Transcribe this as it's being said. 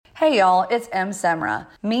Hey y'all, it's M. Semra.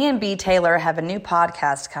 Me and B. Taylor have a new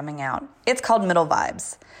podcast coming out. It's called Middle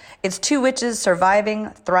Vibes. It's two witches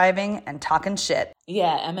surviving, thriving, and talking shit.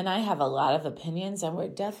 Yeah, Em and I have a lot of opinions, and we're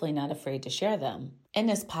definitely not afraid to share them. In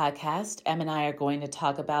this podcast, Em and I are going to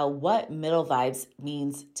talk about what middle vibes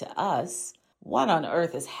means to us. What on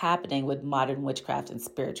earth is happening with modern witchcraft and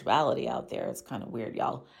spirituality out there? It's kind of weird,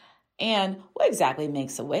 y'all. And what exactly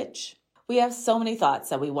makes a witch? We have so many thoughts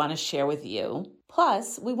that we want to share with you.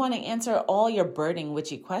 Plus, we want to answer all your burning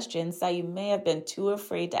witchy questions that you may have been too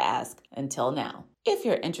afraid to ask until now. If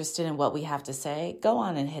you're interested in what we have to say, go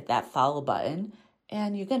on and hit that follow button,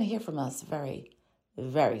 and you're going to hear from us very,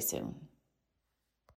 very soon.